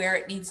would be where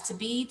it needs to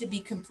be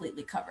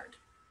completely covered,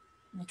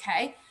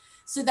 okay?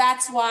 So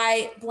that's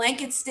why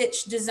blanket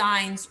stitch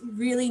designs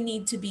really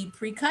need to be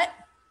pre-cut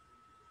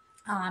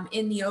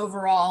in the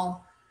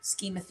overall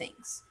scheme of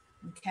things,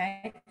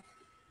 okay?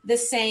 The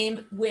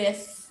same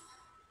with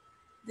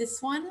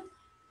this one.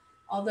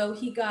 Although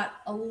he got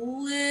a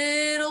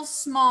little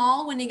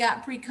small when he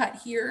got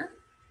pre-cut here,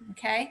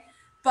 okay?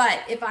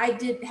 But if I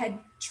had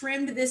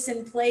trimmed this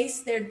in place,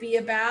 there'd be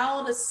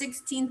about a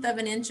 1/16 of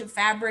an inch of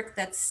fabric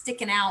that's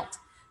sticking out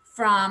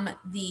from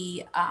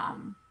the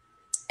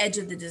edge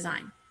of the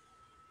design.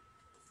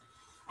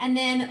 And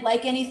then,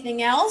 like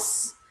anything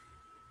else,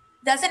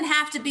 doesn't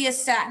have to be a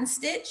satin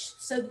stitch.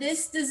 So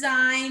this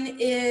design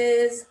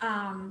is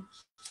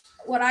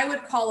what I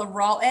would call a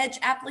raw edge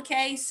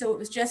applique.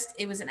 So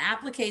it was an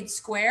applique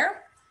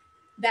square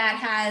that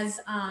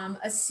has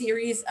a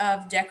series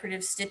of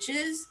decorative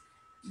stitches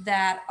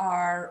that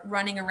are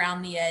running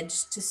around the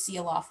edge to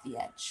seal off the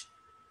edge.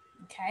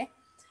 Okay.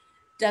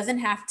 Doesn't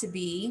have to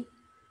be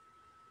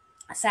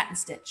a satin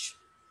stitch,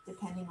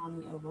 depending on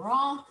the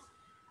overall.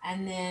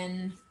 And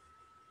then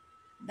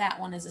that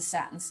one is a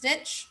satin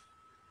stitch.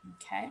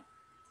 Okay.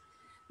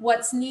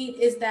 What's neat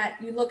is that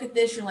you look at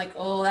this, you're like,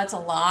 oh, that's a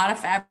lot of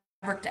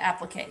fabric to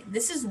applique.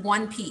 This is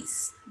one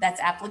piece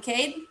that's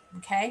appliqued.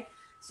 Okay.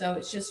 So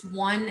it's just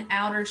one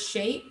outer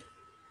shape.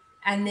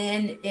 And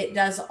then it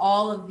does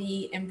all of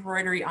the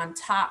embroidery on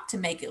top to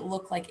make it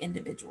look like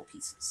individual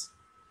pieces.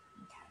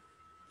 Okay.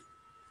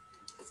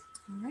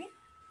 All right.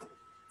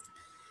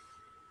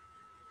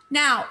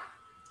 Now,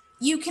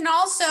 you can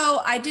also,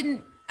 I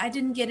didn't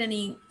get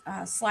any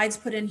slides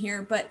put in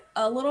here, but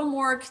a little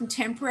more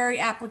contemporary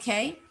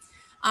applique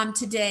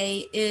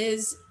today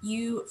is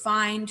you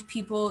find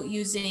people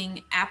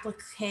using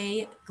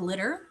applique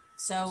glitter.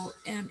 So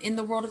in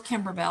the world of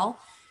Kimberbell,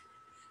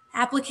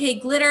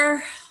 applique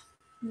glitter,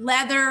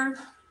 leather,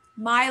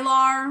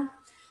 mylar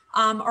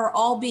are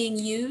all being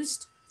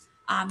used.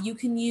 You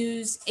can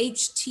use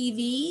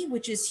HTV,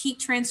 which is heat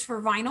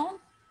transfer vinyl,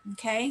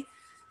 okay,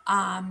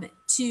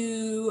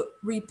 to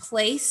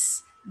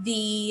replace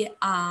the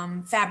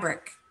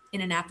fabric in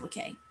an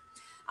applique.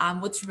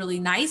 What's really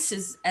nice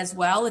is as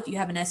well, if you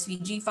have an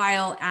SVG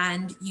file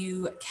and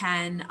you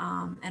can,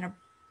 and a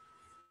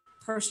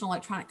personal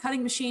electronic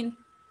cutting machine,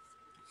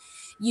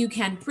 you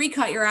can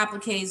pre-cut your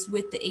appliques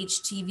with the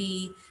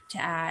HTV to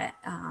add,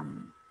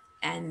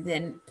 and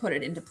then put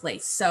it into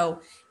place.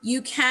 So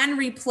you can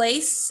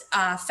replace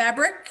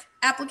fabric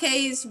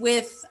appliques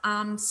with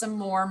some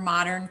more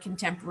modern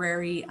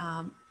contemporary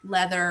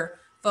leather,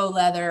 faux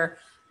leather,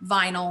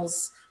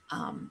 vinyls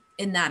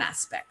in that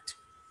aspect.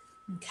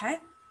 Okay.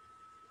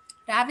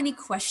 Do I have any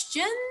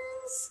questions?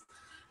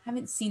 I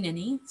haven't seen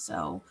any,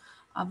 so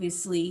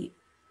obviously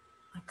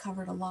I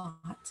covered a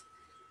lot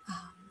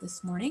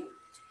this morning.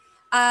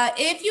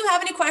 If you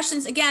have any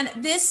questions, again,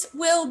 this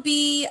will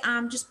be,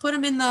 just put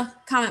them in the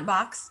comment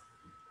box.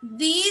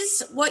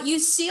 These, what you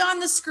see on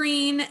the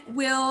screen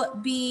will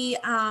be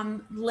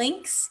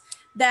links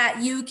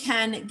that you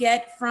can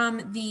get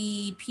from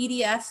the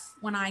PDF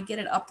when I get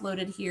it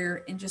uploaded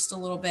here in just a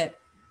little bit.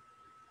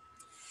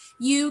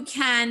 You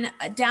can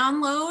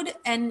download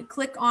and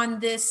click on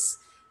this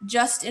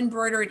Just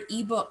Embroidered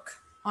ebook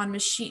on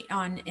machine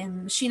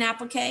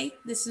applique.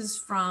 This is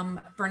from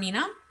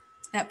Bernina.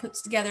 That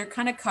puts together,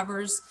 kind of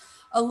covers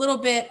a little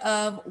bit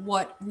of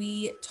what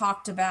we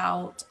talked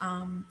about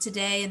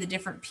today and the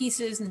different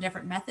pieces and the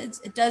different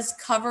methods. It does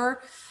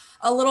cover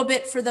a little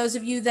bit for those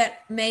of you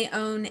that may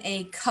own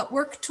a cut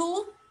work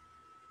tool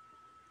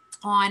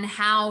on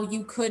how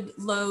you could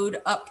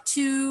load up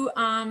to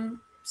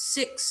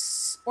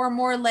 6 or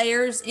more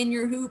layers in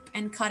your hoop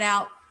and cut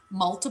out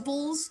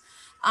multiples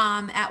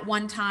at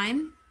one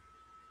time,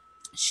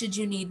 should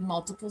you need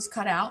multiples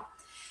cut out.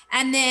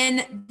 And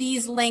then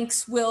these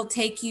links will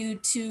take you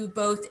to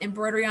both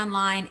Embroidery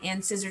Online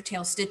and Scissor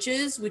Tail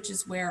Stitches, which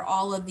is where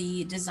all of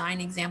the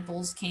design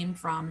examples came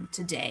from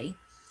today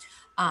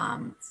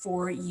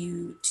for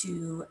you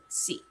to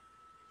see.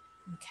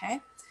 Okay,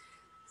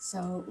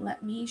 so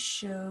let me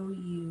show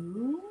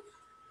you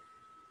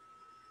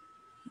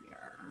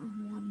here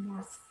one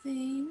more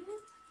thing.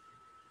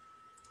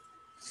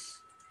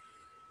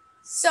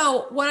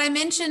 So what I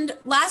mentioned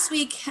last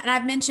week, and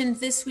I've mentioned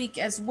this week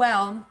as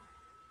well,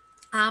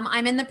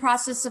 I'm in the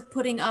process of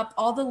putting up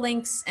all the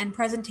links and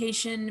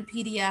presentation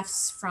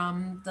PDFs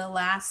from the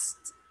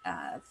last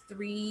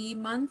 3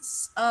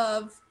 months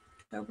of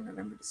October,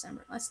 November,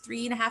 December, last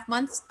 3.5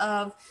 months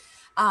of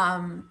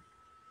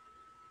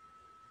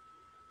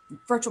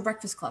Virtual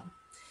Breakfast Club.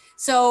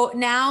 So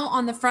now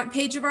on the front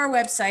page of our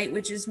website,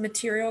 which is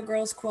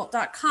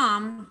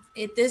materialgirlsquilt.com,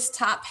 at this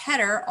top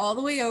header all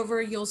the way over,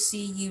 you'll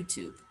see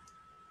YouTube.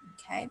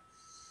 Okay.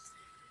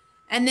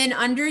 And then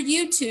under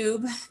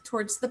YouTube,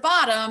 towards the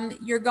bottom,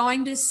 you're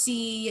going to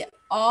see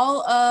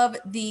all of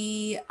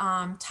the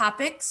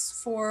topics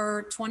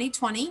for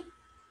 2020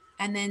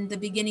 and then the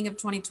beginning of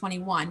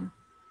 2021.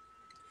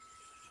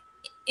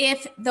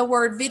 If the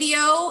word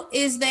video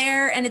is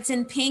there and it's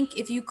in pink,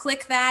 if you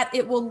click that,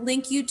 it will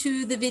link you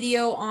to the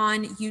video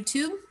on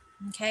YouTube.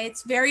 Okay,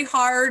 it's very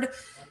hard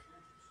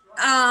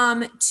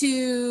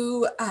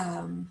to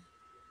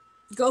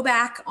go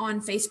back on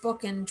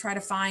Facebook and try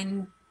to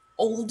find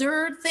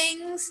older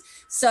things.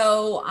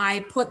 So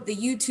I put the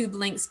YouTube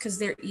links because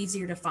they're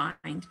easier to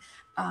find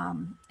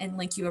and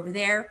link you over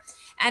there.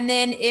 And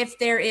then if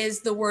there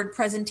is the word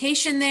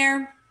presentation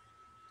there,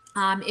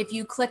 If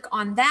you click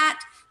on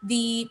that,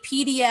 the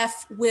PDF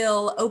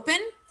will open,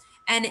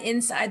 and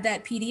inside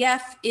that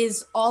PDF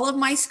is all of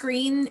my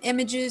screen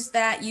images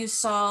that you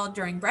saw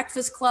during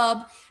Breakfast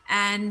Club,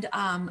 and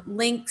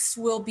links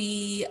will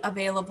be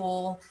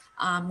available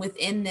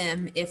within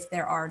them if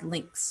there are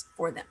links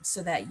for them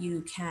so that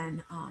you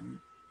can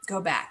go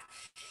back.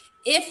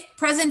 If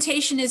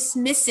presentation is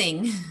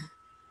missing,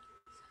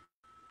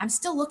 I'm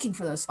still looking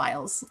for those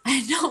files.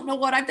 I don't know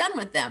what I've done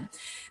with them.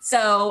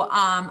 So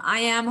I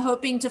am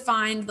hoping to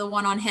find the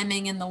one on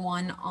hemming and the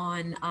one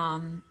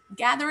on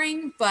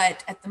gathering,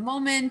 but at the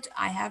moment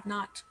I have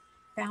not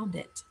found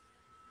it.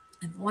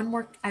 I have one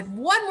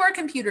more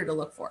computer to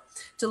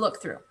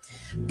look through.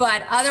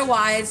 But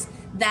otherwise,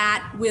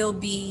 that will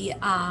be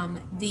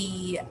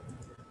the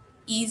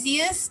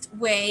easiest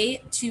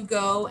way to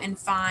go and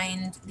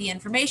find the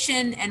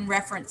information and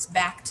reference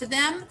back to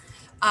them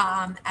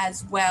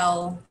as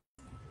well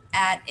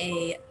at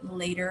a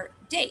later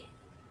date.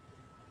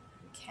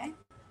 Okay.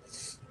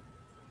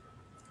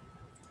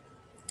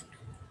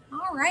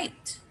 All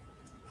right.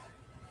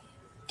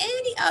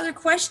 Any other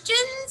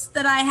questions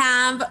that I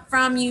have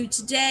from you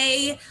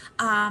today?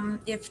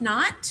 If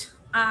not,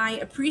 I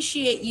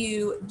appreciate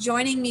you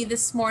joining me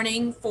this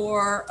morning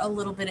for a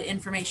little bit of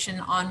information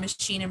on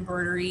machine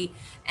embroidery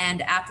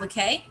and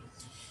applique.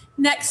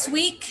 Next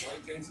week,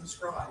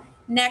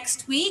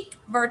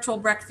 Virtual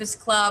Breakfast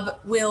Club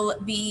will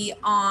be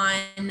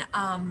on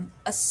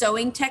a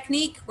sewing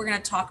technique. We're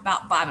going to talk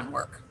about bobbin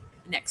work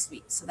next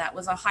week. So that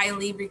was a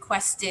highly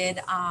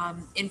requested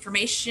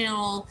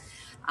informational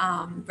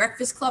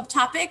Breakfast Club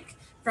topic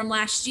from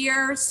last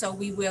year. So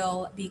we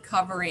will be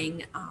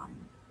covering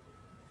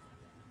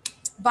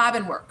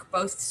bobbin work,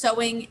 both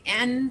sewing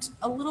and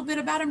a little bit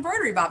about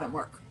embroidery bobbin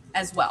work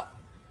as well.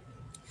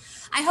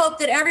 I hope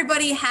that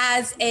everybody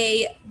has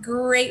a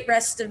great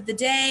rest of the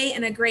day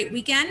and a great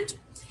weekend,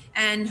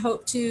 and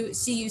hope to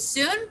see you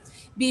soon.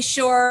 Be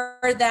sure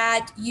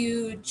that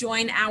you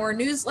join our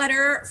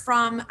newsletter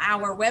from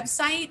our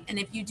website. And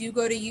if you do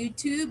go to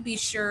YouTube, be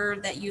sure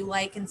that you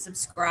like and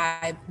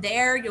subscribe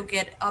there. You'll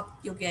get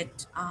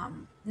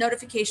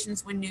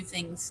notifications when new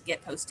things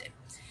get posted.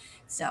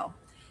 So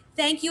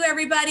thank you,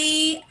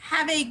 everybody.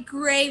 Have a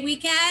great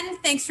weekend.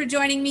 Thanks for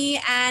joining me,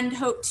 and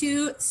hope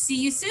to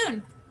see you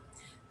soon.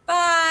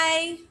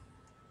 Bye.